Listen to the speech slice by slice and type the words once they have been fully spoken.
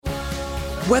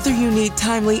Whether you need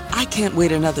timely, I can't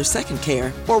wait another second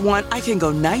care, or want I can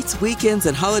go nights, weekends,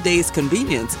 and holidays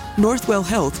convenience, Northwell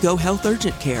Health Go Health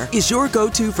Urgent Care is your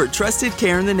go-to for trusted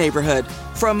care in the neighborhood.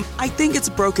 From I think it's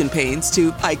broken pains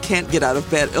to I can't get out of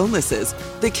bed illnesses,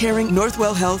 the caring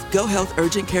Northwell Health Go Health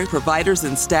Urgent Care providers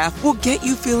and staff will get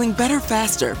you feeling better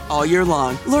faster all year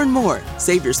long. Learn more,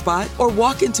 save your spot, or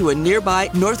walk into a nearby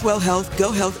Northwell Health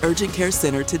Go Health Urgent Care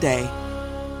Center today.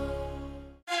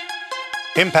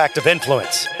 Impact of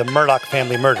Influence, the Murdaugh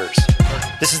family murders.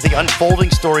 This is the unfolding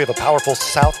story of a powerful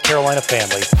South Carolina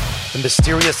family, the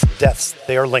mysterious deaths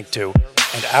they are linked to,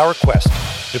 and our quest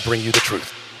to bring you the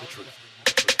truth.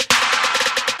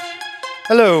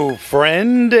 Hello,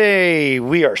 friend.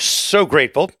 We are so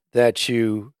grateful that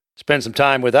you spend some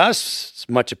time with us. It's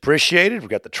much appreciated. We've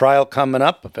got the trial coming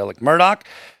up of Alec Murdaugh.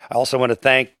 I also want to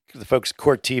thank the folks at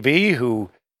Court TV who,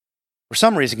 for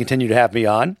some reason, continue to have me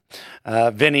on.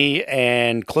 Vinny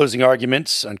and Closing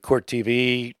Arguments on Court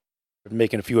TV,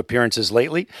 making a few appearances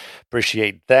lately.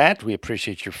 Appreciate that. We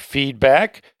appreciate your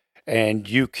feedback. And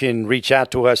you can reach out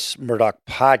to us, Murdaugh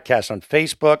Podcast on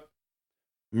Facebook,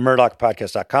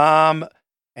 MurdaughPodcast.com,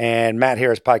 and Matt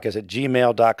Harris Podcast at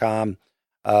gmail.com.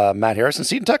 Matt Harris and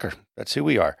Seton Tucker. That's who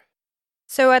we are.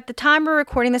 So at the time we're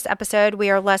recording this episode, we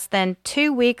are less than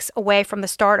 2 weeks away from the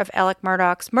start of Alec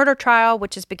Murdaugh's murder trial,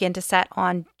 which is begin to set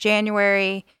on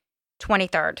January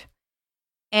 23rd.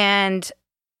 And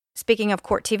speaking of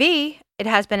Court TV, it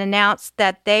has been announced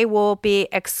that they will be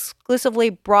exclusively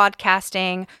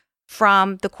broadcasting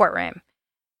from the courtroom.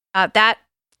 That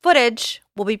footage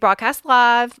will be broadcast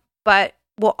live, but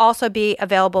will also be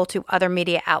available to other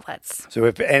media outlets. So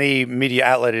if any media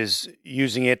outlet is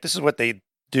using it, this is what they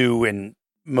do in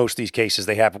most of these cases.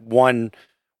 They have one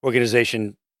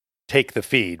organization take the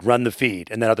feed, run the feed,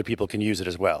 and then other people can use it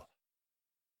as well.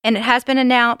 And it has been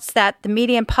announced that the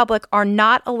media and public are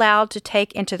not allowed to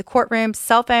take into the courtroom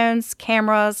cell phones,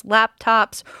 cameras,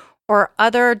 laptops, or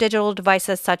other digital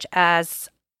devices such as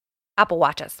Apple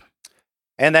Watches.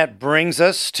 And that brings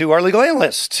us to our legal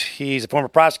analyst. He's a former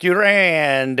prosecutor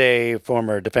and a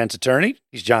former defense attorney.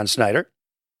 He's John Snyder.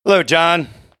 Hello, John.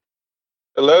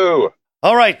 Hello.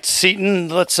 All right, Seton,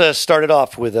 let's start it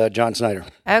off with John Snyder.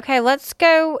 Okay, let's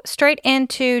go straight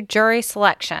into jury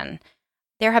selection.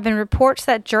 There have been reports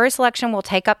that jury selection will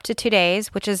take up to 2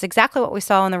 days, which is exactly what we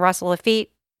saw in the Russell Laffitte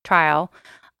trial.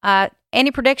 Any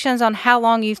predictions on how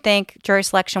long you think jury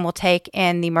selection will take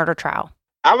in the murder trial?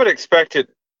 I would expect it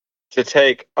to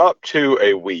take up to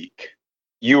a week.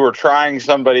 You were trying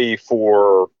somebody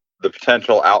for the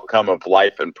potential outcome of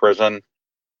life in prison.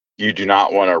 You do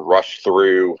not want to rush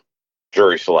through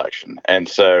jury selection. And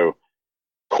so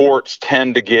courts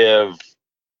tend to give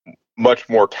much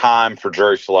more time for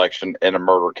jury selection in a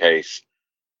murder case,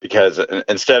 because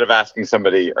instead of asking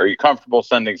somebody, are you comfortable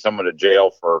sending someone to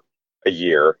jail for a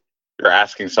year? You're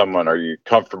asking someone, are you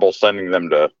comfortable sending them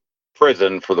to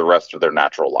prison for the rest of their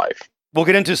natural life? We'll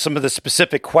get into some of the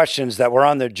specific questions that were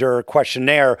on the juror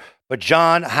questionnaire. But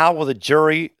John, how will the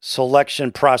jury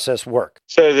selection process work?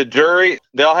 So the jury,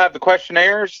 they'll have the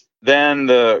questionnaires. Then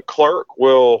the clerk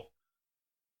will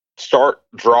start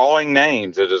drawing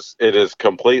names. It is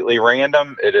completely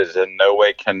random. It is in no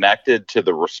way connected to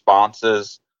the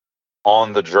responses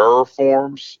on the juror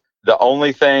forms. The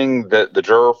only thing that the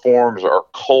juror forms are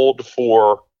culled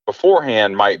for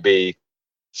beforehand might be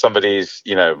somebody's,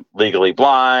 legally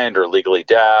blind or legally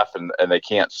deaf, and they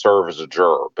can't serve as a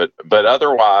juror. But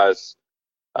otherwise,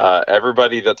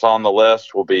 everybody that's on the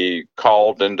list will be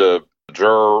called into the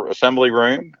juror assembly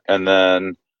room, and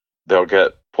then they'll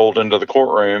get pulled into the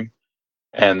courtroom,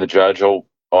 and the judge will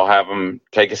have them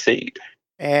take a seat.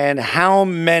 And how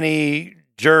many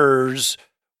jurors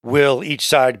will each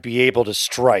side be able to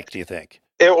strike, do you think?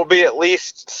 It will be at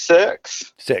least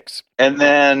 6. 6. And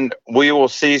then we will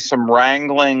see some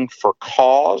wrangling for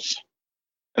cause.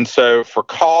 And so for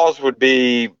cause would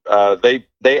be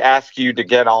they ask you to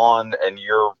get on, and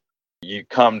you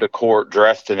come to court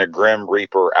dressed in a Grim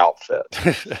Reaper outfit.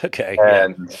 Okay.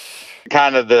 And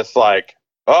kind of this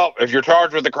if you're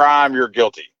charged with a crime, you're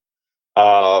guilty.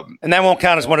 And that won't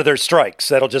count as one of their strikes.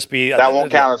 That'll just be... that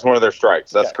won't count as one of their strikes.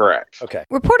 That's correct. Okay.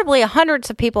 Reportedly, hundreds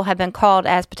of people have been called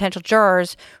as potential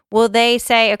jurors. Will they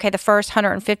say, okay, the first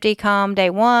 150 come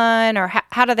day one, or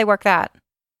how do they work that?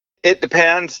 It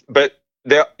depends, but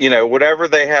whatever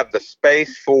they have the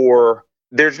space for,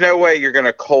 there's no way you're going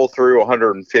to cull through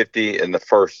 150 in the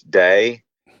first day.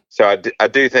 So I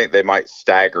do think they might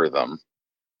stagger them.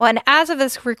 Well, and as of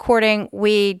this recording,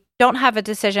 we don't have a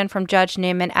decision from Judge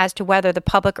Newman as to whether the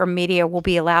public or media will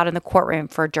be allowed in the courtroom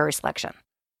for jury selection.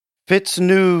 Fitz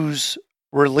News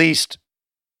released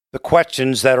the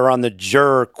questions that are on the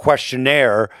juror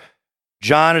questionnaire.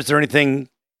 John, is there anything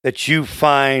that you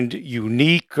find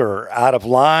unique or out of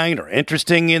line or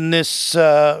interesting in this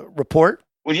report?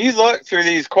 When you look through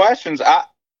these questions,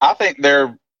 I think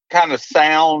they're kind of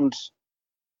sound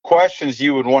questions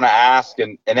you would want to ask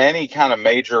in any kind of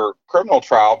major criminal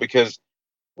trial, because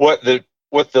what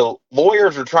the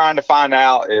lawyers are trying to find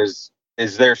out is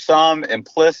there some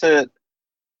implicit,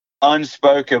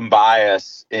 unspoken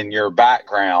bias in your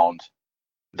background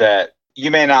that you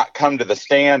may not come to the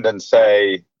stand and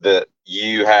say that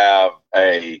you have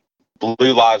a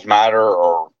Blue Lives Matter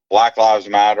or Black Lives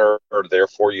Matter, or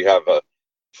therefore you have a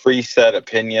preset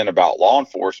opinion about law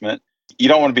enforcement. You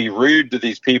don't want to be rude to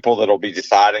these people that'll be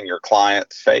deciding your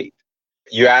client's fate.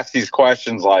 You ask these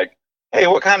questions like, hey,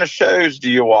 what kind of shows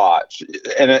do you watch?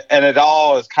 And it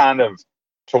all is kind of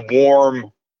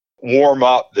to warm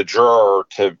up the juror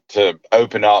to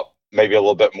open up maybe a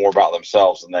little bit more about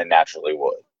themselves than they naturally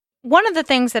would. One of the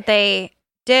things that they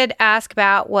did ask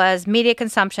about was media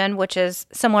consumption, which is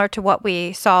similar to what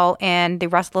we saw in the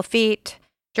Russell Lafitte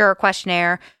juror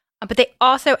questionnaire. But they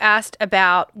also asked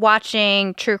about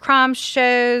watching true crime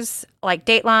shows like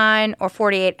Dateline or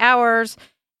 48 Hours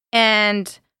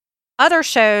and other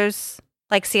shows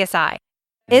like CSI.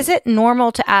 Is it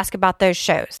normal to ask about those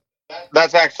shows?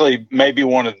 That's actually maybe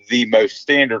one of the most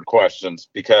standard questions,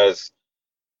 because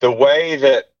the way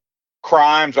that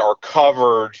crimes are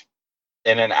covered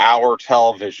in an hour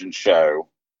television show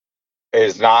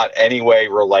is not any way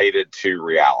related to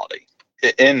reality.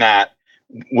 In that,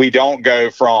 we don't go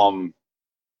from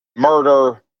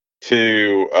murder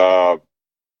to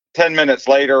 10 minutes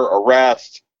later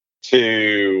arrest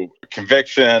to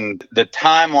conviction. The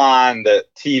timeline that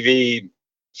TV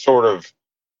sort of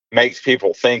makes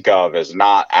people think of is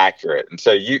not accurate. And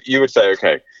so you would say,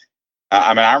 okay, I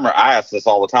remember I ask this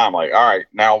all the time, like, all right,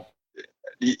 now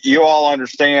you all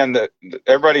understand that,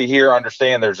 everybody here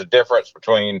understand there's a difference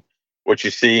between what you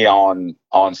see on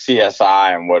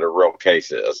CSI and what a real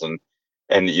case is. And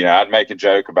I'd make a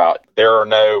joke about there are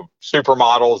no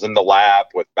supermodels in the lab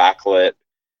with backlit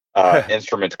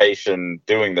instrumentation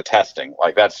doing the testing.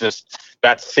 Like that's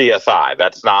CSI.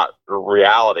 That's not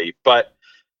reality. But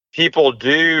people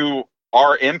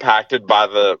are impacted by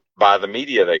the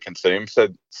media they consume.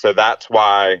 So that's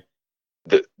why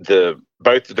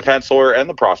both the defense lawyer and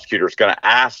the prosecutor is going to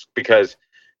ask, because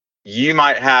you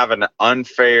might have an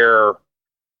unfair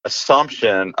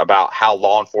assumption about how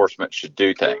law enforcement should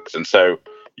do things. And so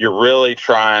you're really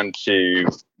trying to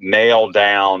nail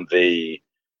down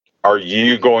are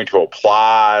you going to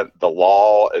apply the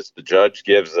law as the judge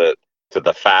gives it to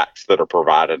the facts that are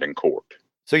provided in court?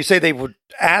 So you say they would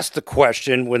ask the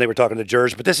question when they were talking to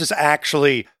jurors, but this is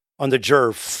actually on the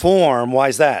juror form. Why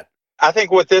is that? I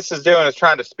think what this is doing is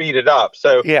trying to speed it up.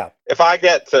 So yeah, if I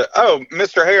get to,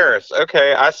 Mr. Harris,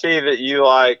 okay, I see that you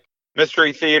like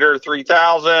Mystery Theater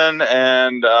 3000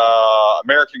 and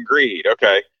American Greed.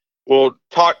 Okay, well,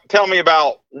 tell me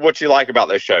about what you like about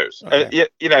those shows. Okay.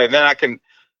 Then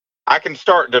I can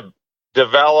start to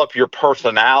develop your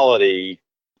personality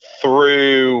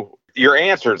through your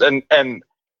answers. And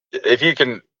if you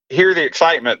can hear the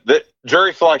excitement, that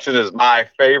jury selection is my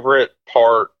favorite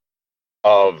part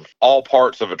of all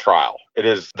parts of a trial. It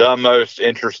is the most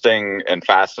interesting and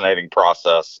fascinating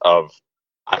process of,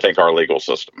 I think, our legal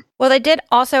system. Well, they did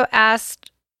also ask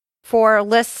for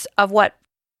lists of what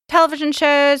television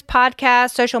shows,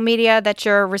 podcasts, social media that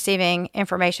you're receiving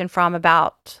information from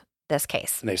about this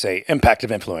case. And they say impact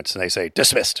of influence, and they say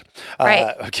dismissed.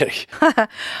 Right. I'm kidding.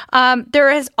 There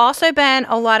has also been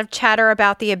a lot of chatter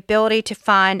about the ability to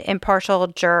find impartial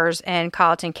jurors in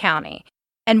Colleton County,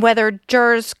 and whether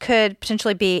jurors could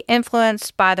potentially be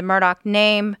influenced by the Murdaugh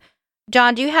name.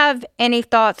 John, do you have any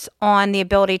thoughts on the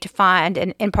ability to find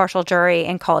an impartial jury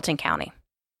in Colleton County?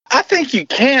 I think you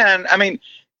can.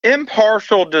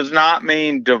 Impartial does not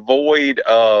mean devoid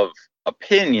of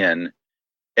opinion.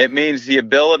 It means the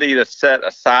ability to set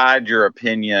aside your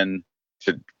opinion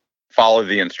to follow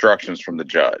the instructions from the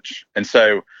judge. And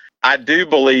so I do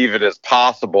believe it is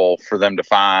possible for them to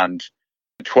find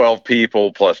 12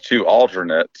 people plus 2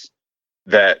 alternates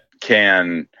that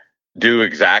can do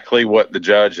exactly what the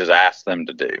judge has asked them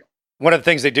to do. One of the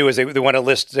things they do is they want to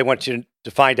list, they want you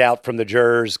to find out from the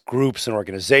jurors groups and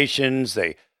organizations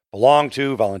they belong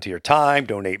to, volunteer time,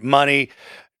 donate money.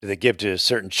 Do they give to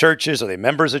certain churches? Are they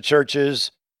members of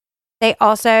churches? They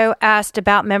also asked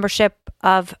about membership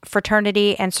of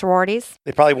fraternity and sororities.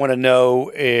 They probably want to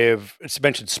know if it's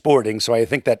mentioned sporting. So I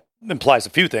think that implies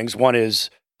a few things. One is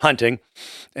hunting,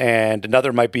 and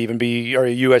another might be are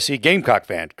a USC Gamecock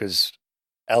fan, because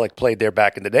Alec played there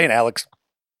back in the day, and Alec's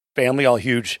family, all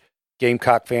huge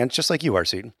Gamecock fans, just like you are,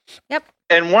 Seton. Yep.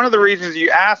 And one of the reasons you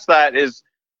ask that is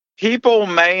people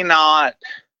they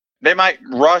might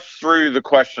rush through the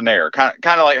questionnaire, kind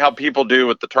of like how people do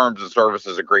with the terms and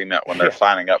services agreement when they're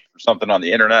signing up for something on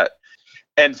the internet.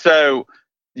 And so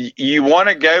you want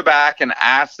to go back and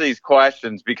ask these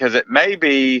questions because it may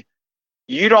be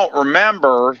you don't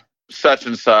remember such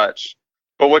and such,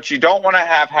 but what you don't want to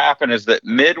have happen is that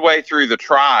midway through the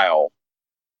trial,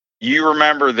 you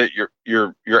remember that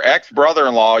your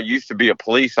ex-brother-in-law used to be a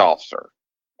police officer,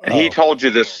 and he told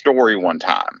you this story one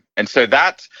time. And so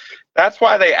that's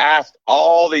why they asked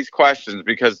all these questions,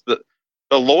 because the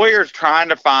lawyer's trying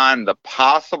to find the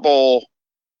possible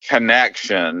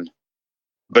connection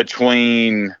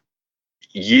between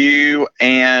you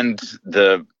and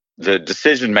the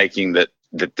decision making that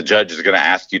the judge is going to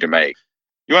ask you to make.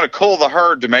 You want to cull the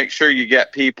herd to make sure you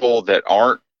get people that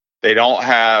they don't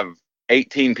have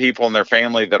 18 people in their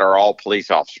family that are all police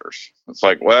officers. It's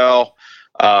like, well,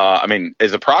 I mean,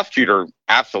 as a prosecutor,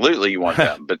 absolutely you want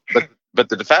them, but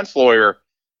the defense lawyer,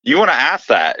 you want to ask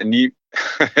that, and you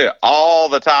all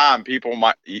the time people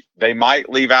might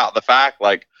leave out the fact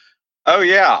like, oh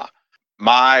yeah,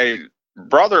 my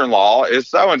brother-in-law is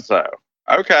so and so.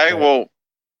 Okay, well,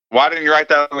 why didn't you write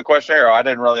that on the questionnaire? Oh, I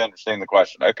didn't really understand the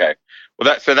question. Okay,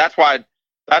 well that's why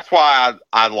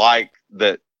I like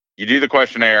that you do the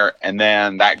questionnaire, and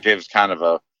then that gives kind of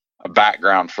a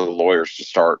background for the lawyers to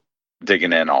start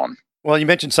digging in on. Well, you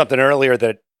mentioned something earlier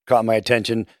that caught my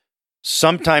attention.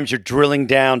 Sometimes you're drilling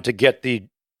down to get the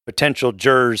potential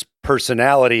juror's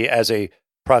personality as a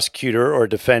prosecutor or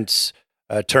defense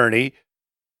attorney,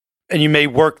 and you may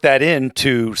work that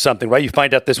into something, right? You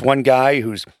find out this one guy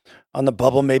who's on the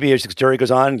bubble, maybe as the jury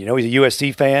goes on, he's a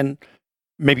USC fan.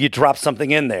 Maybe you drop something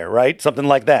in there, right? Something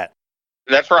like that.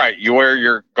 That's right. You wear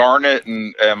your garnet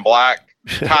and black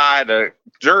tie to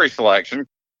jury selection.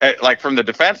 Like from the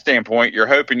defense standpoint, you're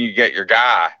hoping you get your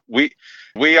guy.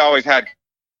 We always had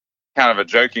kind of a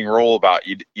joking rule about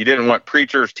you didn't want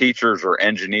preachers, teachers, or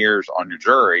engineers on your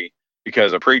jury,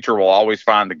 because a preacher will always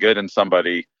find the good in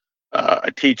somebody.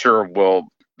 A teacher will,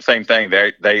 same thing.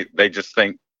 They just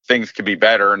think things could be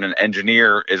better, and an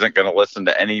engineer isn't going to listen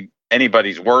to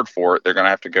anybody's word for it. They're going to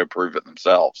have to go prove it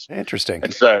themselves. Interesting.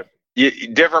 And so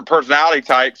different personality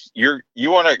types, you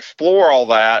want to explore all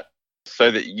that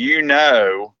so that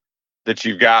that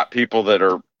you've got people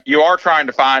that you are trying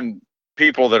to find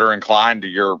people that are inclined to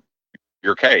your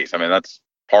case. I mean, that's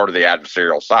part of the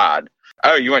adversarial side.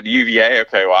 Oh, you went to UVA?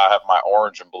 Okay, well, I have my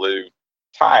orange and blue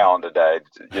tie on today.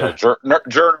 Juror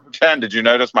number 10, did you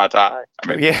notice my tie? I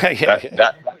mean,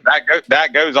 that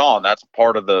goes on. That's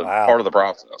part of the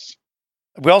process.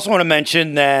 We also want to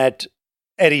mention that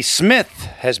Eddie Smith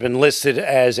has been listed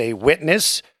as a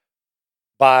witness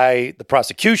by the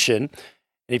prosecution.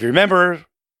 And if you remember,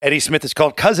 Eddie Smith is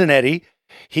called Cousin Eddie.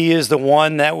 He is the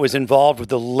one that was involved with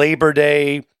the Labor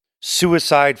Day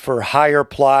suicide for hire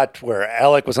plot where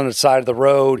Alec was on the side of the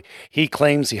road. He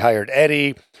claims he hired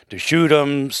Eddie to shoot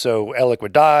him so Alec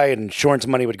would die and insurance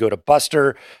money would go to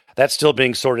Buster. That's still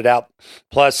being sorted out.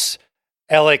 Plus,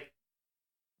 Alec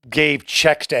gave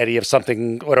checks to Eddie of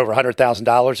something, over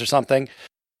 $100,000 or something.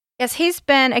 Yes, he's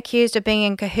been accused of being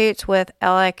in cahoots with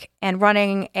Alec and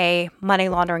running a money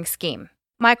laundering scheme.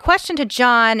 My question to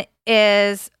John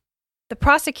is, the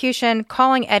prosecution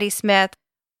calling Eddie Smith,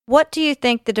 what do you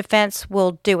think the defense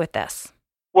will do with this?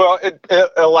 Well, it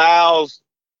allows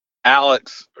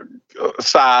Alec's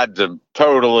side to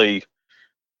totally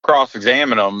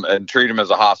cross-examine him and treat him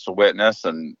as a hostile witness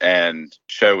and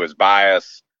show his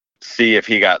bias, see if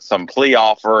he got some plea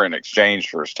offer in exchange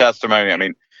for his testimony. I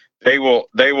mean, they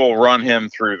will run him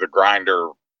through the grinder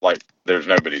like there's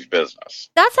nobody's business.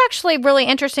 That's actually really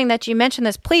interesting that you mentioned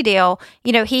this plea deal.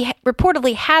 He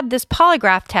reportedly had this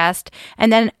polygraph test,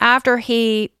 and then after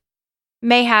he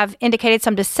may have indicated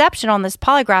some deception on this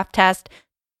polygraph test,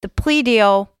 the plea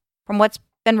deal, from what's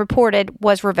been reported,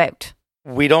 was revoked.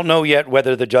 We don't know yet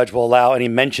whether the judge will allow any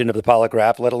mention of the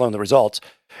polygraph, let alone the results,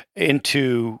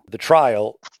 into the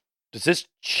trial. Does this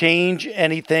change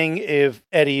anything if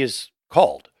Eddie is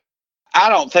called? I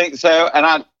don't think so. And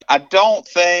I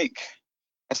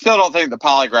still don't think the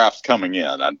polygraph's coming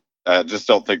in. I just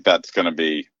don't think that's going to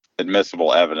be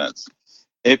admissible evidence.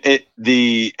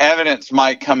 The evidence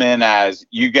might come in as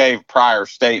you gave prior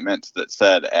statements that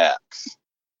said X,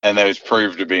 and those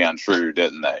proved to be untrue,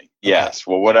 didn't they? Yes.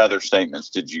 Well, what other statements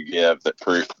did you give that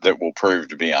will prove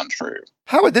to be untrue?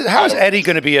 How is Eddie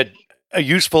going to be a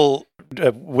useful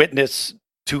witness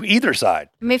to either side?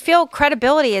 I feel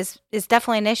credibility is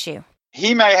definitely an issue.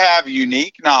 He may have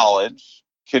unique knowledge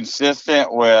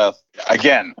consistent with,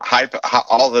 again,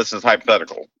 all this is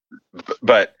hypothetical,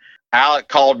 but Alec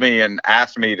called me and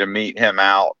asked me to meet him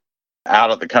out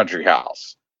at the country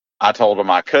house. I told him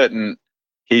I couldn't.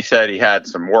 He said he had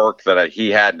some work that he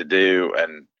had to do,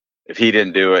 and if he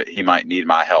didn't do it, he might need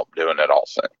my help doing it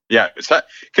also. Yeah, so,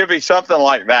 could be something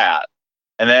like that.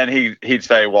 And then he'd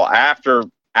say, well, after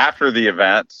the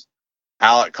events,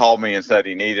 Alec called me and said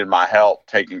he needed my help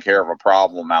taking care of a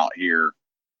problem out here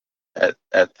at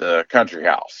the country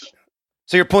house.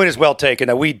 So your point is well taken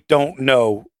that we don't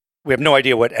know. We have no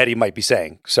idea what Eddie might be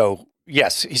saying. So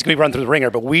yes, he's going to be run through the ringer,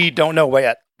 but we don't know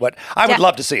yet what. I would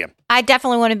love to see him. I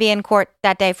definitely want to be in court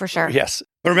that day for sure. Yes.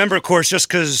 But remember, of course, just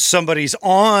because somebody's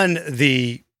on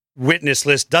the witness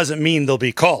list doesn't mean they'll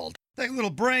be called. Take a little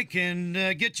break and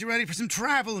get you ready for some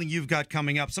traveling you've got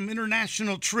coming up, some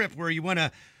international trip where you want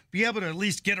to be able to at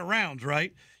least get around,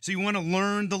 right? So you want to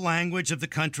learn the language of the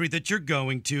country that you're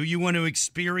going to. You want to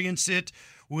experience it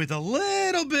with a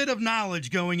little bit of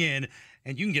knowledge going in.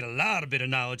 And you can get a lot of bit of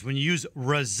knowledge when you use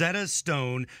Rosetta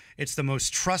Stone. It's the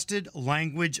most trusted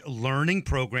language learning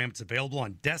program. It's available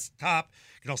on desktop.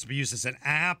 It can also be used as an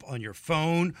app on your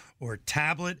phone or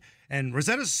tablet. And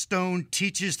Rosetta Stone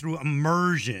teaches through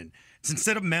immersion. It's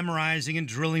instead of memorizing and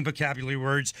drilling vocabulary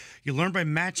words, you learn by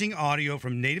matching audio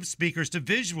from native speakers to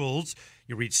visuals.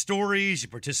 You read stories, you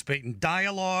participate in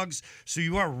dialogues, so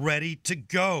you are ready to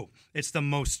go. It's the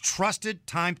most trusted,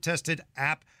 time-tested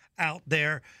app out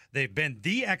there. They've been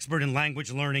the expert in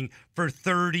language learning for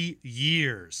 30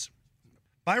 years.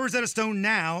 Buy Rosetta Stone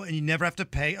now, and you never have to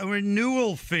pay a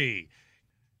renewal fee.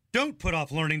 Don't put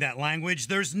off learning that language.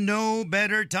 There's no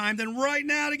better time than right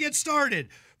now to get started.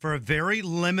 For a very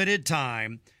limited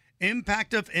time,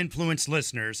 Impact of Influence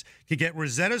listeners can get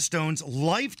Rosetta Stone's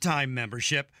lifetime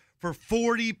membership for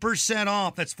 40%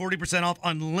 off. That's 40% off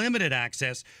unlimited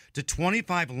access to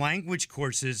 25 language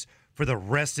courses for the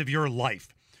rest of your life.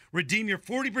 Redeem your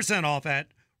 40% off at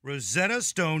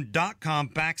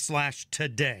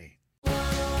rosettastone.com/today.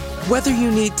 Whether you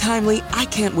need timely, I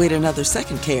can't wait another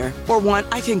second care, or want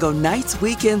I can go nights,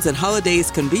 weekends, and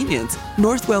holidays convenience,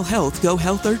 Northwell Health Go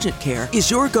Health Urgent Care is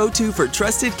your go-to for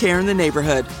trusted care in the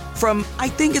neighborhood. From I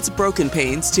think it's broken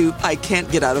pains to I can't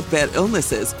get out of bed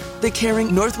illnesses, the caring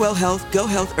Northwell Health Go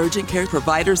Health Urgent Care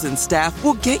providers and staff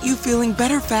will get you feeling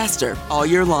better faster all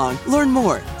year long. Learn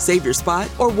more, save your spot,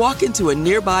 or walk into a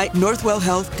nearby Northwell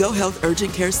Health Go Health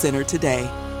Urgent Care Center today.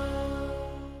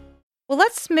 Well,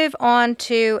 let's move on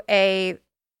to a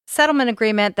settlement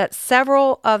agreement that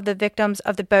several of the victims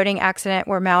of the boating accident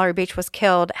where Mallory Beach was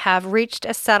killed have reached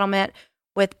a settlement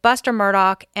with Buster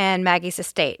Murdaugh and Maggie's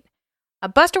estate.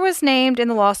 Buster was named in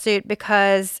the lawsuit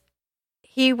because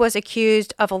he was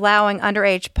accused of allowing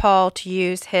underage Paul to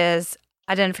use his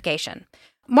identification.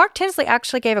 Mark Tinsley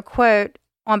actually gave a quote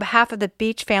on behalf of the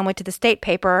Beach family to the state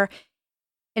paper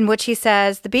in which he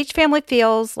says, "The Beach family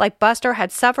feels like Buster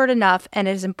had suffered enough and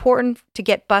it is important to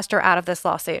get Buster out of this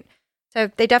lawsuit."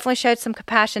 So they definitely showed some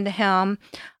compassion to him.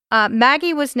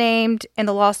 Maggie was named in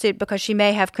the lawsuit because she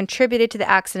may have contributed to the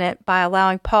accident by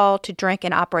allowing Paul to drink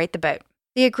and operate the boat.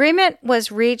 The agreement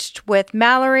was reached with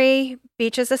Mallory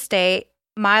Beach's estate,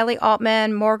 Miley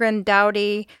Altman, Morgan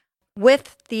Dowdy,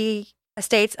 with the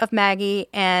estates of Maggie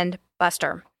and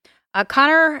Buster.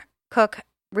 Connor Cook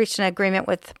reached an agreement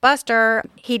with Buster.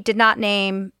 He did not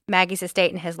name Maggie's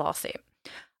estate in his lawsuit.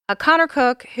 Connor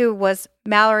Cook, who was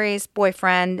Mallory's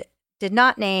boyfriend, did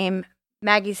not name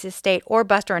Maggie's estate or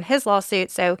Buster in his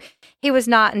lawsuit, so he was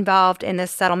not involved in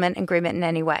this settlement agreement in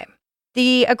any way.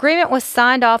 The agreement was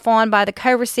signed off on by the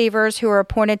co-receivers who were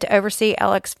appointed to oversee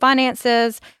Alec's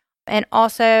finances, and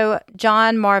also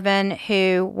John Marvin,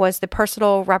 who was the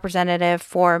personal representative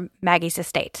for Maggie's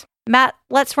estate. Matt,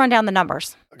 let's run down the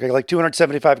numbers. Okay, like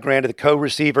 $275,000 to the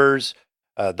co-receivers,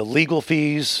 the legal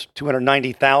fees,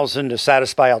 $290,000 to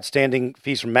satisfy outstanding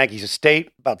fees from Maggie's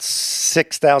estate, about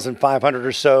 $6,500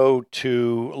 or so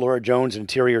to Laura Jones,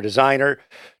 interior designer,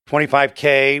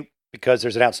 $25,000 because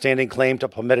there's an outstanding claim to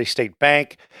Palmetto State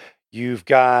Bank. You've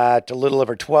got a little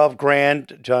over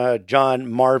 $12,000,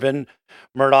 John Marvin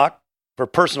Murdaugh, for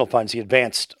personal funds he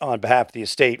advanced on behalf of the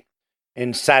estate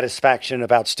in satisfaction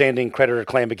of outstanding creditor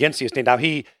claim against the estate. Now,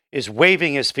 he is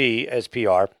waiving his fee as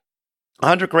PR.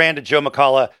 $100,000 to Joe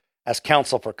McCullough as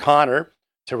counsel for Connor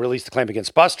to release the claim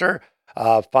against Buster.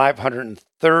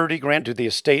 $530,000 to the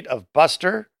estate of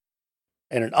Buster.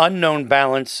 And an unknown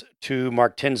balance to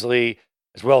Mark Tinsley,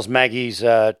 as well as Maggie's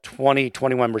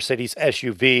 2021 Mercedes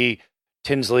SUV.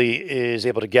 Tinsley is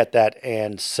able to get that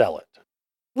and sell it.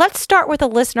 Let's start with a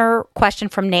listener question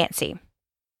from Nancy.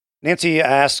 Nancy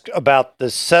asked about the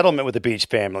settlement with the Beach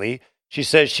family. She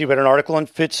says she read an article in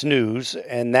Fitz News,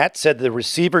 and that said the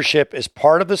receivership is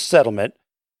part of the settlement,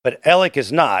 but Alec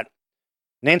is not.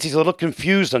 Nancy's a little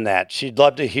confused on that. She'd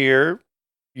love to hear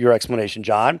your explanation,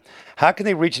 John. How can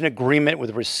they reach an agreement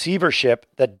with receivership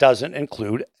that doesn't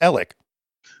include Alec?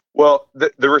 Well,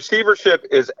 the receivership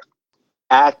is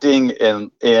acting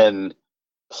in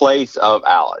place of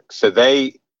Alec. So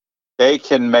they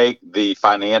can make the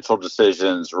financial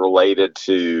decisions related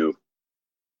to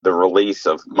the release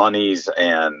of monies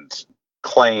and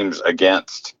claims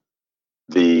against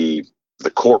the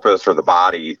corpus or the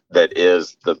body that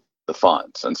is the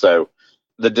funds. And so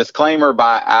the disclaimer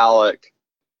by Alec,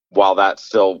 while that's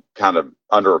still kind of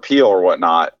under appeal or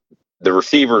whatnot, the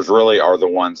receivers really are the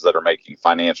ones that are making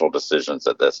financial decisions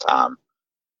at this time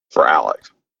for Alec.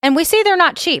 And we see they're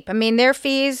not cheap. I mean, their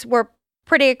fees were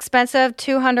pretty expensive,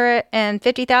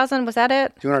 $250,000. Was that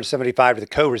it? $275 to the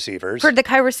co-receivers. For the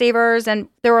co-receivers, and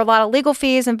there were a lot of legal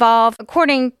fees involved.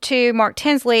 According to Mark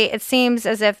Tinsley, it seems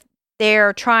as if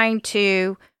they're trying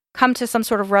to come to some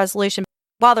sort of resolution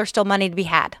while there's still money to be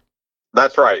had.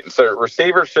 That's right. So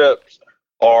receiverships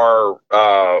are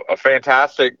a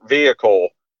fantastic vehicle,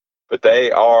 but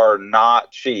they are not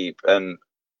cheap. And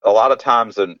a lot of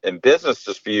times in business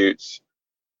disputes,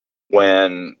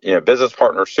 when business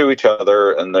partners sue each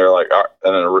other and they're like,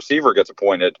 and a receiver gets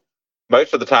appointed,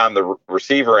 most of the time the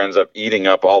receiver ends up eating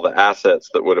up all the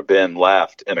assets that would have been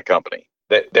left in a company.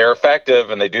 They're effective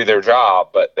and they do their job,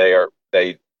 but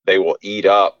they will eat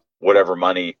up whatever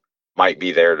money might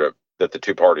be there that the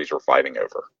two parties are fighting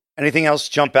over. Anything else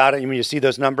jump out at you when you see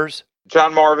those numbers?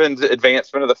 John Marvin's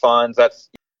advancement of the funds, that's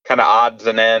kind of odds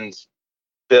and ends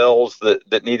bills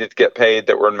that needed to get paid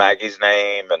that were in Maggie's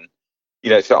name. And,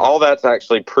 so all that's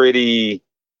actually pretty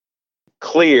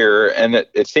clear. And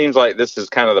it seems like this is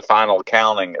kind of the final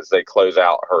accounting as they close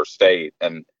out her estate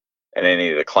and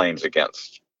any of the claims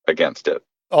against it.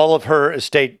 All of her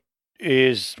estate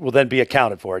will then be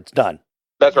accounted for. It's done.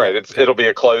 That's right. It'll be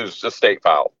a closed estate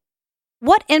file.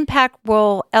 What impact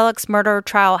will Alec's murder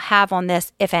trial have on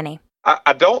this, if any?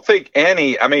 I don't think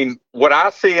any. I mean, what I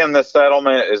see in this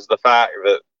settlement is the fact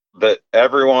that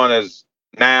everyone is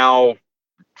now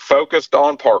focused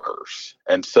on Parker's.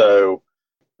 And so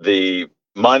the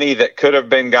money that could have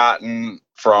been gotten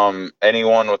from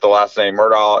anyone with the last name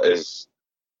Murdaugh has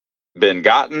been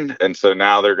gotten. And so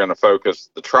now they're going to focus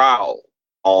the trial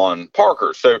on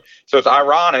Parker. So it's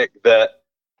ironic that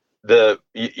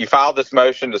you filed this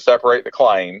motion to separate the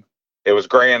claim. It was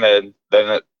granted, then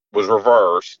it was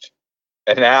reversed.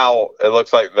 And now it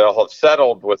looks like they'll have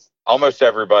settled with almost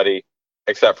everybody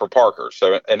except for Parker.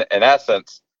 So in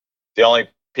essence, the only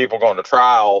people going to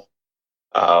trial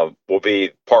will be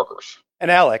Parker's.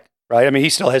 And Alec, right? I mean, he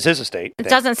still has his estate. It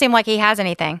doesn't seem like he has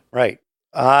anything. Right.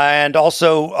 And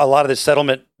also a lot of this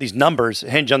settlement, these numbers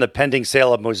hinge on the pending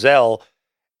sale of Moselle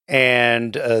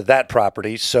and that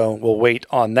property. So we'll wait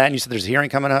on that. And you said there's a hearing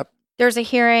coming up? There's a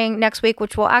hearing next week,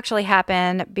 which will actually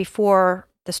happen before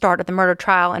the start of the murder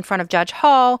trial in front of Judge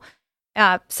Hall.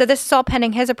 So this is all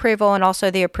pending his approval and also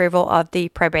the approval of the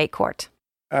probate court.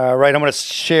 Right. I'm going to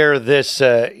share this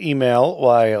email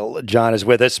while John is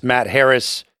with us. Matt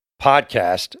Harris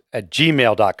podcast at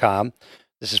gmail.com.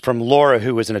 This is from Laura,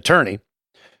 who is an attorney.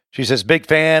 She says, big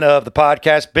fan of the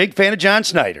podcast, big fan of John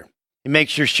Snyder. He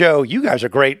makes your show. You guys are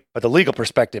great, but the legal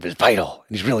perspective is vital,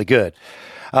 and he's really good.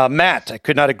 Matt, I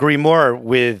could not agree more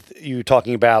with you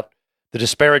talking about the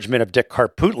disparagement of Dick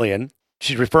Harpootlian.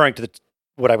 She's referring to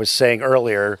what I was saying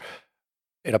earlier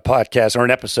in a podcast or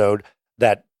an episode,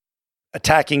 that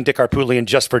attacking Dick Harpootlian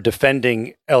just for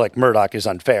defending Alec Murdaugh is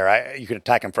unfair. You can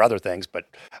attack him for other things, but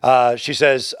she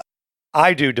says,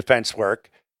 I do defense work,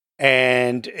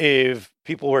 and if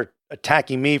people were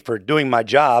attacking me for doing my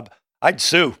job, I'd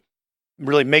sue. It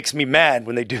really makes me mad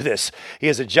when they do this. He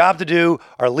has a job to do.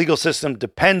 Our legal system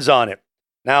depends on it.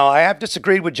 Now, I have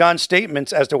disagreed with John's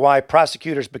statements as to why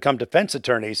prosecutors become defense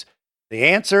attorneys. The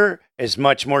answer is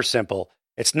much more simple.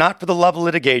 It's not for the love of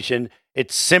litigation.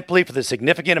 It's simply for the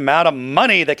significant amount of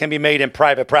money that can be made in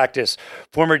private practice.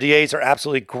 Former DAs are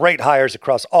absolutely great hires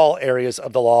across all areas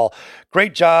of the law.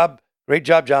 Great job. Great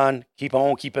job, John. Keep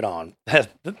on, keep it on.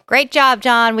 Great job,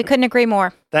 John. We couldn't agree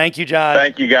more. Thank you, John.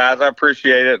 Thank you, guys. I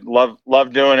appreciate it. Love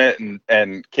doing it,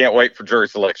 and can't wait for jury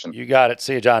selection. You got it.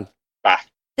 See you, John. Bye.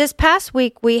 This past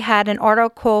week, we had an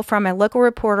article from a local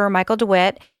reporter, Michael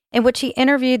DeWitt, in which he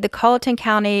interviewed the Colleton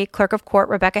County Clerk of Court,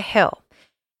 Rebecca Hill.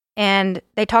 And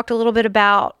they talked a little bit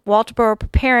about Walterboro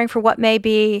preparing for what may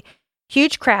be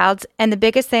huge crowds and the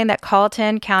biggest thing that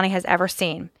Colleton County has ever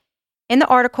seen. In the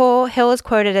article, Hill is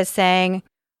quoted as saying,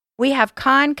 "We have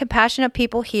kind, compassionate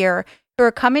people here who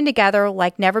are coming together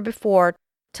like never before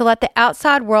to let the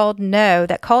outside world know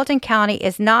that Colleton County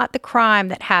is not the crime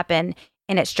that happened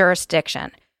in its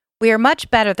jurisdiction. We are much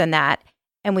better than that,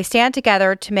 and we stand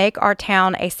together to make our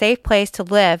town a safe place to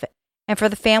live and for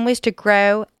the families to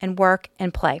grow and work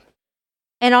and play.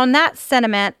 And on that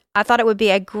sentiment, I thought it would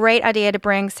be a great idea to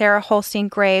bring Sarah Holstein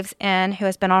Graves in, who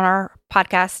has been on our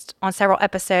podcast on several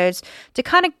episodes, to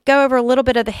kind of go over a little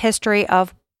bit of the history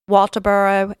of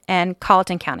Walterboro and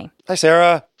Colleton County. Hi,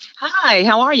 Sarah. Hi,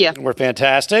 how are you? We're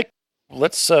fantastic.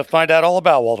 Let's find out all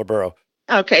about Walterboro.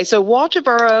 Okay, so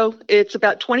Walterboro, it's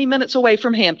about 20 minutes away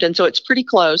from Hampton, so it's pretty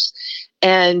close,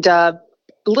 and a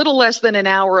little less than an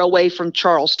hour away from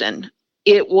Charleston.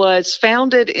 It was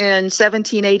founded in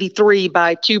 1783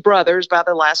 by two brothers by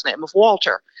the last name of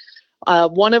Walter.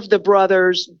 One of the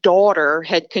brothers' daughter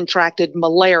had contracted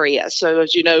malaria. So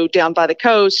as you know, down by the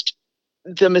coast,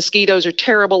 the mosquitoes are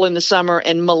terrible in the summer,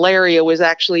 and malaria was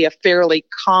actually a fairly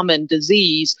common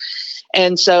disease.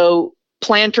 And so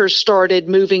planters started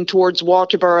moving towards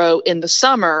Walterboro in the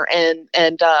summer,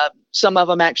 and some of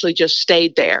them actually just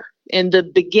stayed there. In the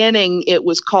beginning, it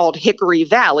was called Hickory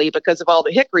Valley because of all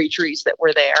the hickory trees that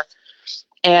were there.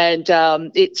 And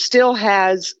it still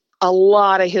has a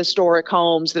lot of historic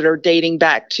homes that are dating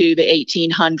back to the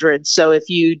 1800s. So if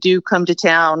you do come to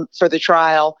town for the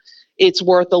trial, it's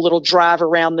worth a little drive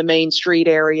around the Main Street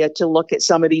area to look at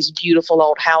some of these beautiful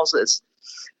old houses.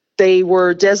 They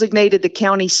were designated the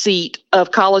county seat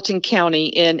of Colleton County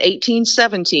in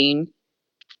 1817.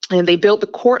 And they built the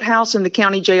courthouse and the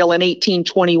county jail in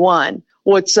 1821.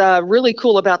 What's really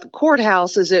cool about the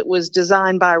courthouse is it was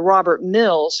designed by Robert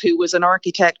Mills, who was an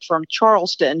architect from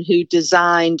Charleston, who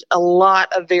designed a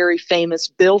lot of very famous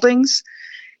buildings.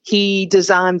 He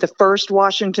designed the first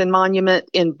Washington Monument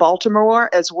in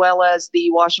Baltimore, as well as the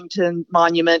Washington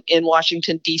Monument in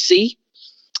Washington, D.C.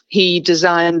 He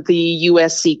designed the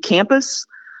USC campus.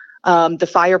 The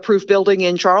fireproof building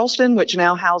in Charleston, which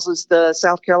now houses the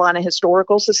South Carolina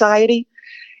Historical Society.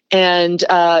 And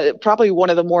probably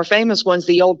one of the more famous ones,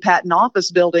 the old Patent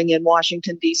Office building in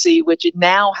Washington, D.C., which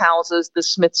now houses the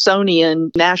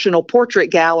Smithsonian National Portrait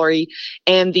Gallery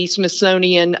and the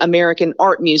Smithsonian American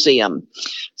Art Museum.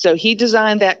 So he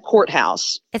designed that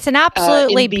courthouse. It's an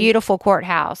absolutely beautiful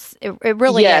courthouse. It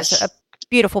really is a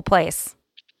beautiful place.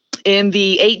 In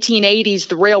the 1880s,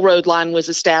 the railroad line was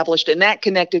established, and that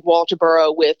connected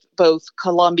Walterboro with both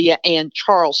Columbia and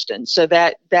Charleston. So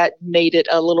that made it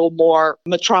a little more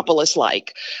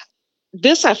metropolis-like.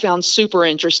 This I found super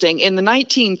interesting. In the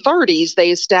 1930s, they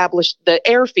established the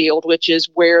airfield, which is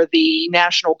where the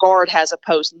National Guard has a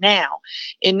post now.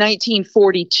 In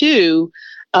 1942,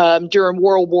 during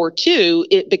World War II,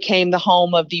 it became the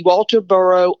home of the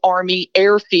Walterboro Army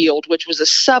Airfield, which was a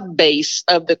sub-base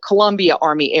of the Columbia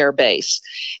Army Air Base.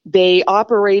 They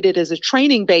operated as a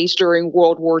training base during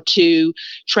World War II,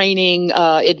 training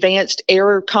advanced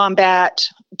air combat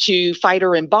to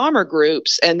fighter and bomber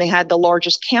groups, and they had the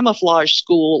largest camouflage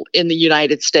school in the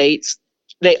United States.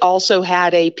 They also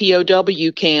had a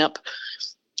POW camp.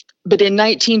 But in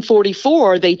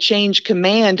 1944, they changed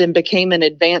command and became an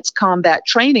advanced combat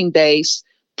training base,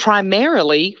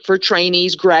 primarily for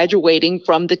trainees graduating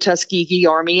from the Tuskegee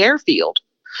Army Airfield.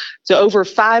 So over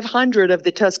 500 of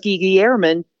the Tuskegee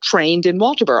Airmen trained in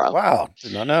Walterboro. Wow,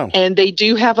 did not know. And they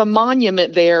do have a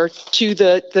monument there to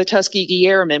the Tuskegee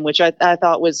Airmen, which I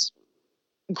thought was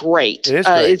great. It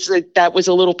is great. That was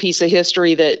a little piece of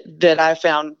history that I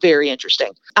found very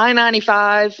interesting.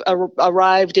 I-95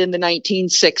 arrived in the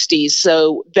 1960s,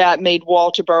 so that made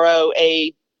Walterboro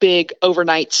a big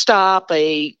overnight stop,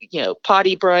 a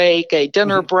potty break, a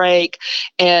dinner break,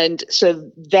 and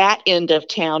so that end of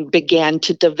town began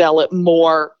to develop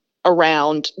more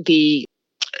around the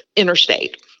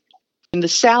interstate. In the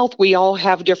South, we all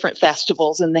have different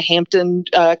festivals. In the Hampton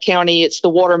County, it's the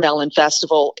Watermelon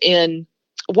Festival. In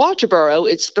Walterboro,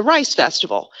 it's the Rice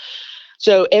Festival.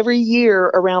 So every year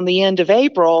around the end of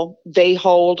April, they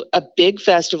hold a big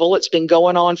festival. It's been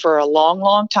going on for a long,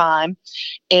 long time.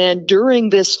 And during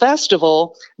this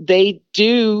festival, they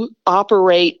do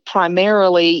operate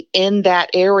primarily in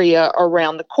that area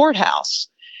around the courthouse.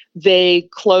 They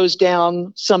close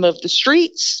down some of the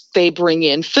streets. They bring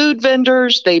in food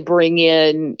vendors. They bring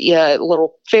in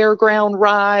little fairground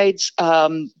rides.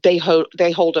 They hold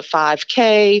a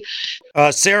 5K.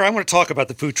 Sarah, I want to talk about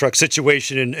the food truck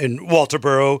situation in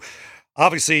Walterboro.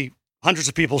 Obviously, hundreds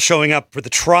of people showing up for the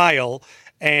trial,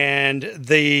 and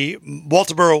the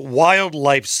Walterboro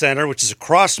Wildlife Center, which is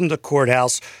across from the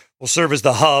courthouse, will serve as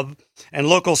the hub. And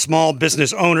local small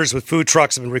business owners with food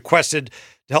trucks have been requested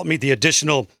to help meet the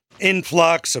additional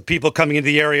influx of people coming into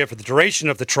the area for the duration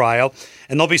of the trial,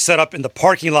 and they'll be set up in the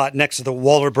parking lot next to the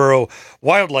Walterboro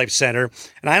Wildlife Center.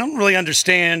 And I don't really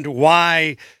understand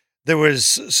why there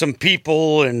was some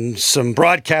people and some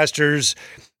broadcasters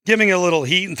giving a little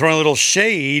heat and throwing a little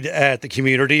shade at the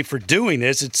community for doing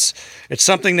this. It's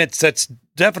something that's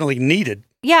definitely needed.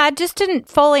 Yeah, I just didn't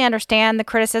fully understand the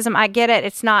criticism. I get it.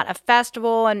 It's not a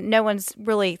festival, and no one's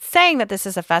really saying that this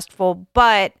is a festival,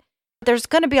 but there's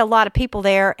going to be a lot of people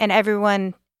there, and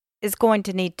everyone is going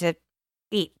to need to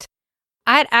eat.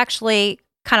 I had actually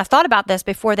kind of thought about this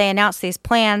before they announced these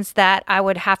plans, that I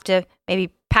would have to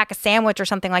maybe pack a sandwich or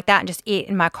something like that and just eat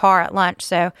in my car at lunch.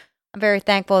 So I'm very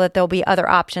thankful that there'll be other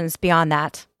options beyond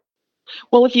that.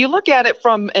 Well, if you look at it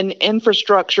from an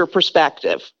infrastructure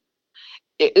perspective,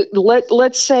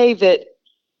 let's say that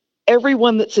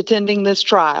everyone that's attending this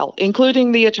trial,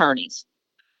 including the attorneys,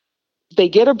 they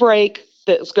get a break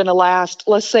that's going to last,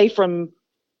 let's say, from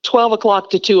 12 o'clock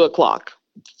to 2 o'clock.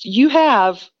 You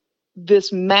have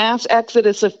this mass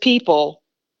exodus of people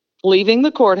leaving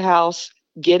the courthouse,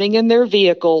 getting in their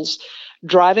vehicles,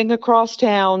 driving across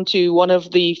town to one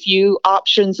of the few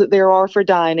options that there are for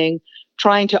dining,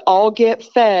 trying to all get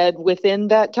fed within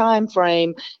that time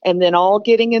frame, and then all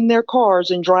getting in their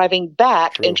cars and driving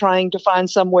back and trying to find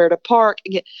somewhere to park.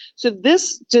 So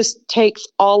this just takes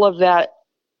all of that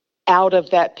out of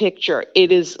that picture.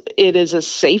 It is a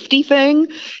safety thing.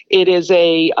 It is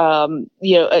a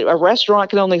restaurant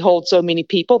can only hold so many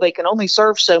people. They can only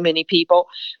serve so many people.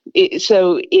 It's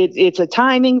a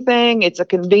timing thing. It's a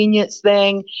convenience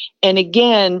thing. And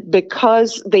again,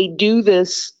 because they do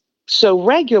this so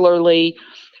regularly,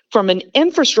 from an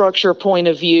infrastructure point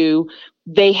of view,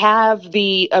 they have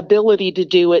the ability to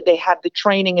do it. They have the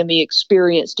training and the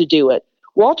experience to do it.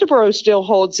 Walterboro still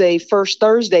holds a First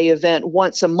Thursday event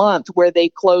once a month where they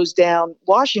close down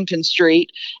Washington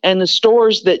Street, and the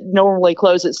stores that normally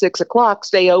close at 6 o'clock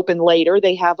stay open later.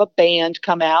 They have a band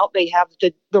come out. They have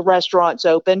the restaurants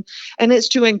open, and it's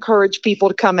to encourage people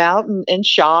to come out and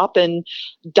shop and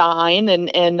dine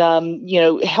and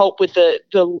help with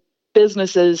the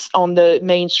businesses on the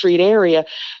Main Street area.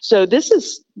 So this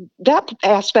is that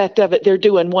aspect of it they're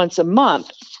doing once a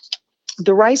month.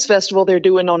 The Rice Festival they're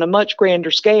doing on a much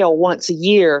grander scale once a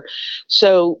year.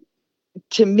 So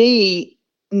to me,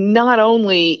 not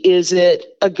only is it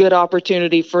a good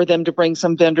opportunity for them to bring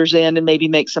some vendors in and maybe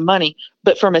make some money,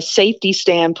 but from a safety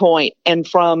standpoint and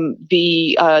from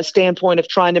the standpoint of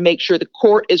trying to make sure the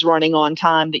court is running on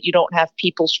time, that you don't have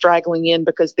people straggling in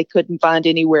because they couldn't find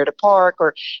anywhere to park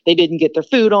or they didn't get their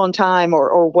food on time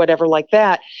or whatever like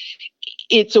that.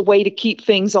 It's a way to keep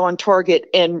things on target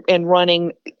and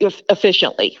running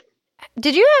efficiently.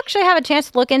 Did you actually have a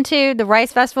chance to look into the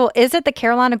Rice Festival? Is it the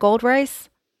Carolina Gold Rice?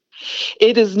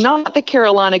 It is not the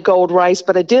Carolina Gold Rice,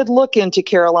 but I did look into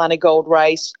Carolina Gold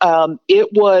Rice. It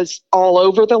was all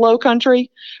over the Lowcountry,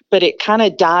 but it kind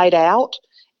of died out.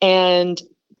 And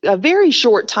a very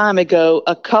short time ago,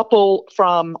 a couple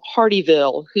from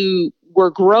Hardeeville who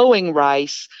were growing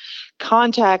rice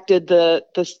contacted the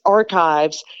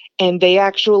archives, and they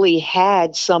actually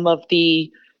had some of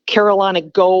the Carolina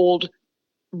Gold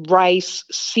rice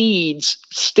seeds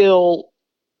still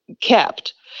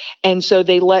kept. And so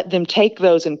they let them take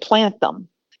those and plant them.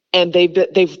 And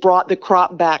they've brought the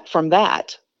crop back from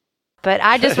that. But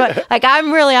I just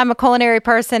I'm a culinary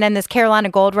person, and this Carolina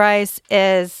Gold Rice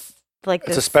is like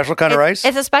this. It's a special kind of rice?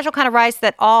 It's a special kind of rice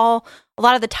that a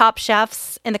lot of the top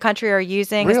chefs in the country are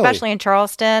using, Really? Especially in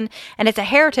Charleston. And it's a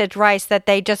heritage rice that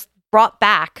they just brought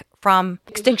back from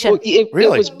extinction. Well, it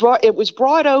was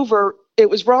brought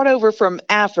over from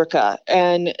Africa,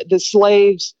 and the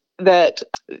slaves that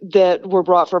were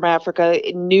brought from Africa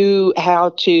knew how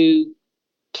to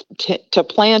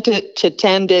plant it, to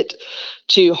tend it,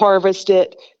 to harvest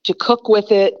it, to cook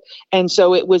with it. And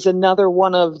so it was another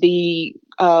one of the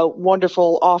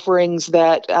wonderful offerings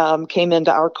that came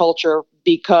into our culture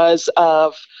because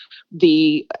of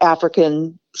the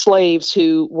African slaves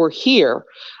who were here.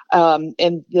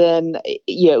 And then,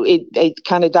 it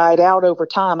kind of died out over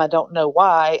time. I don't know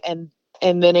why.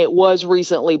 And then it was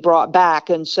recently brought back.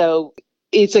 And so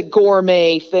it's a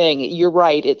gourmet thing. You're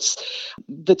right. It's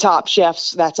the top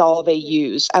chefs. That's all they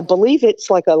use. I believe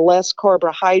it's like a less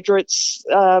carbohydrates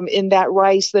in that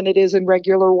rice than it is in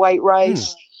regular white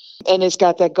rice. And it's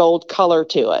got that gold color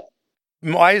to it.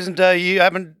 Why isn't you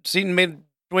haven't seen me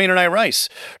Dwayne and I rice?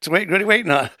 So waiting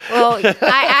on. Well,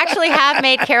 I actually have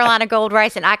made Carolina Gold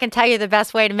Rice, and I can tell you the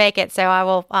best way to make it. So I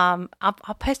will.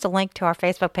 I'll post a link to our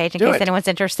Facebook page in case anyone's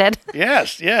interested.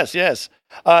 Yes.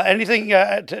 Anything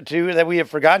that we have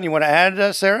forgotten you want to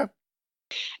add, Sarah?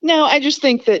 No, I just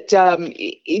think that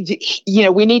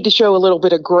we need to show a little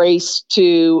bit of grace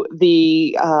to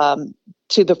the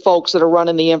folks that are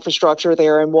running the infrastructure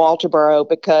there in Walterboro,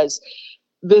 because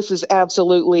this is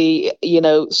absolutely,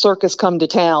 circus come to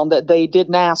town that they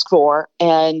didn't ask for.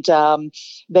 And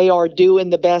they are doing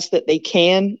the best that they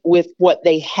can with what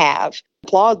they have.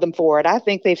 Applaud them for it. I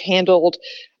think they've handled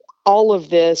all of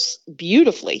this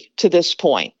beautifully to this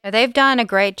point. They've done a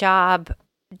great job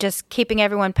just keeping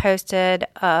everyone posted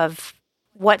of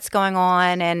what's going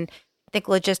on. And I think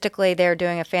logistically, they're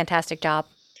doing a fantastic job.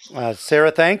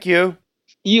 Sarah, thank you.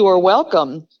 You are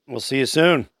welcome. We'll see you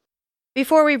soon.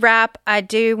 Before we wrap, I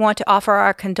do want to offer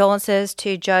our condolences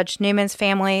to Judge Newman's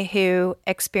family, who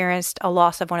experienced a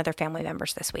loss of one of their family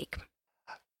members this week.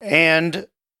 And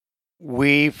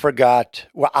we forgot.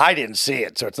 Well, I didn't see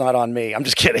it, so it's not on me. I'm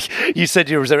just kidding. You said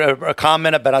there was a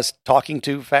comment about us talking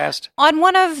too fast? On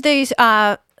one of these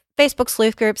Facebook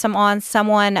sleuth groups I'm on,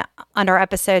 someone under our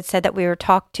episode said that we were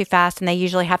talk too fast, and they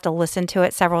usually have to listen to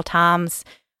it several times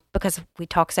because we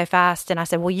talk so fast. And I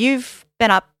said, well, you've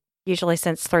been up usually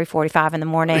since 3:45 in the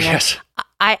morning. Yes.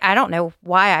 I don't know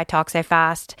why I talk so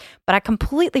fast, but I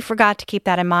completely forgot to keep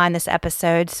that in mind this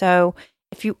episode. So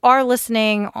if you are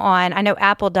listening on, I know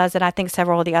Apple does it. I think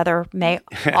several of the other may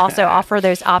also offer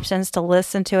those options to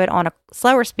listen to it on a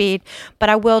slower speed, but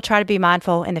I will try to be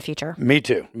mindful in the future. Me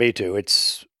too.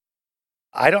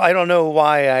 I don't know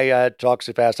why I talk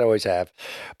so fast. I always have,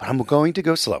 but I'm going to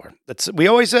go slower. We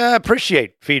always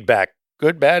appreciate feedback,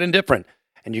 good, bad, and different.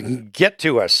 And you can get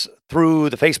to us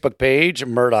through the Facebook page,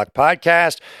 Murdaugh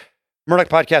Podcast,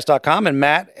 MurdaughPodcast.com, and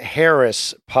Matt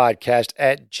Harris Podcast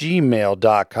at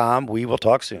gmail.com. We will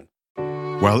talk soon.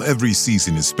 While every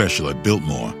season is special at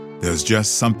Biltmore, there's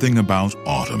just something about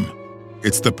autumn.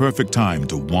 It's the perfect time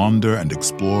to wander and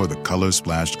explore the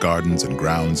color-splashed gardens and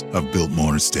grounds of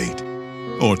Biltmore Estate.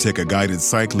 Or take a guided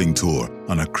cycling tour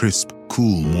on a crisp,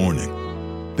 cool morning.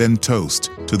 Then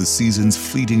toast to the season's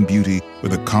fleeting beauty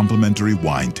with a complimentary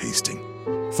wine tasting.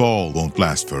 Fall won't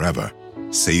last forever.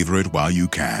 Savor it while you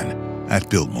can at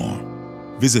Biltmore.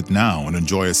 Visit now and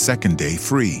enjoy a second day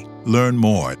free. Learn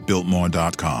more at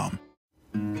Biltmore.com.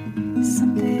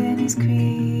 Something is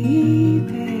creeping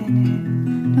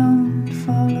in. Don't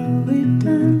follow it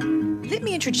down. Let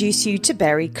me introduce you to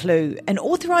Barry Clew, an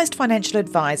authorised financial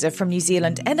advisor from New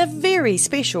Zealand and a very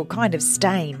special kind of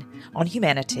stain on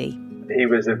humanity. He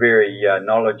was a very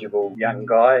knowledgeable young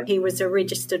guy. He was a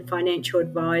registered financial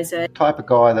advisor. Type of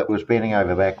guy that was bending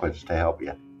over backwards to help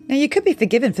you. Now, you could be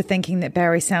forgiven for thinking that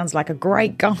Barry sounds like a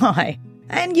great guy.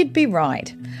 And you'd be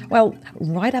right. Well,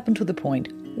 right up until the point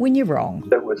when you're wrong.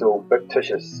 It was all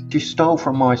fictitious. You stole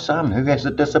from my son who has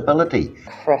a disability.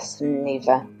 Chris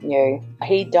never knew.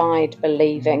 He died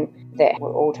believing that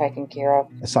we're all taken care of.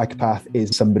 A psychopath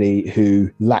is somebody who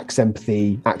lacks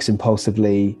empathy, acts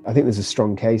impulsively. I think there's a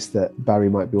strong case that Barry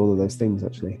might be all of those things,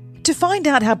 actually. To find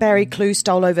out how Barry Clew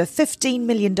stole over $15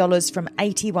 million from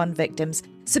 81 victims,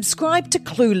 subscribe to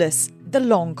Clueless, The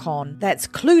Long Con. That's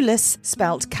Clueless,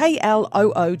 spelt Klooghless.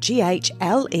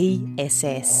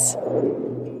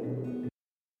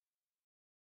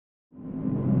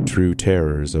 True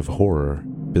terrors of horror,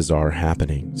 bizarre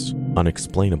happenings,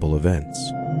 unexplainable events.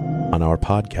 On our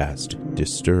podcast,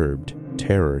 Disturbed,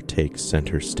 terror takes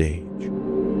center stage.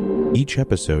 Each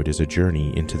episode is a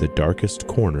journey into the darkest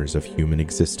corners of human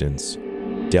existence,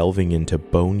 delving into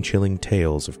bone-chilling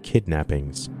tales of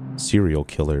kidnappings, serial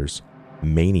killers,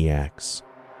 maniacs,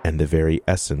 and the very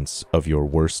essence of your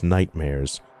worst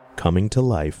nightmares coming to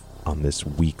life on this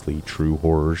weekly true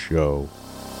horror show.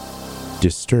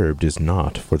 Disturbed is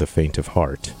not for the faint of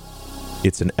heart.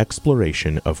 It's an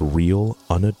exploration of real,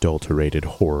 unadulterated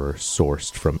horror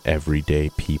sourced from everyday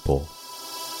people.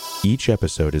 Each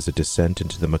episode is a descent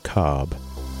into the macabre,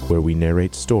 where we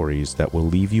narrate stories that will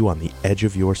leave you on the edge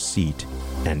of your seat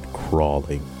and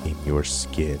crawling in your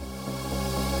skin.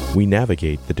 We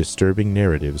navigate the disturbing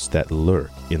narratives that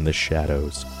lurk in the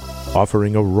shadows,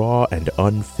 offering a raw and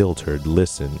unfiltered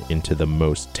listen into the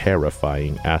most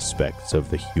terrifying aspects of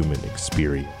the human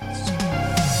experience.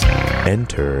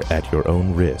 Enter at your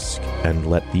own risk and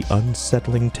let the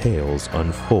unsettling tales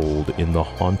unfold in the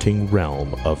haunting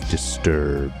realm of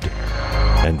Disturbed.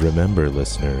 And remember,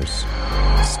 listeners,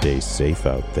 stay safe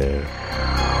out there.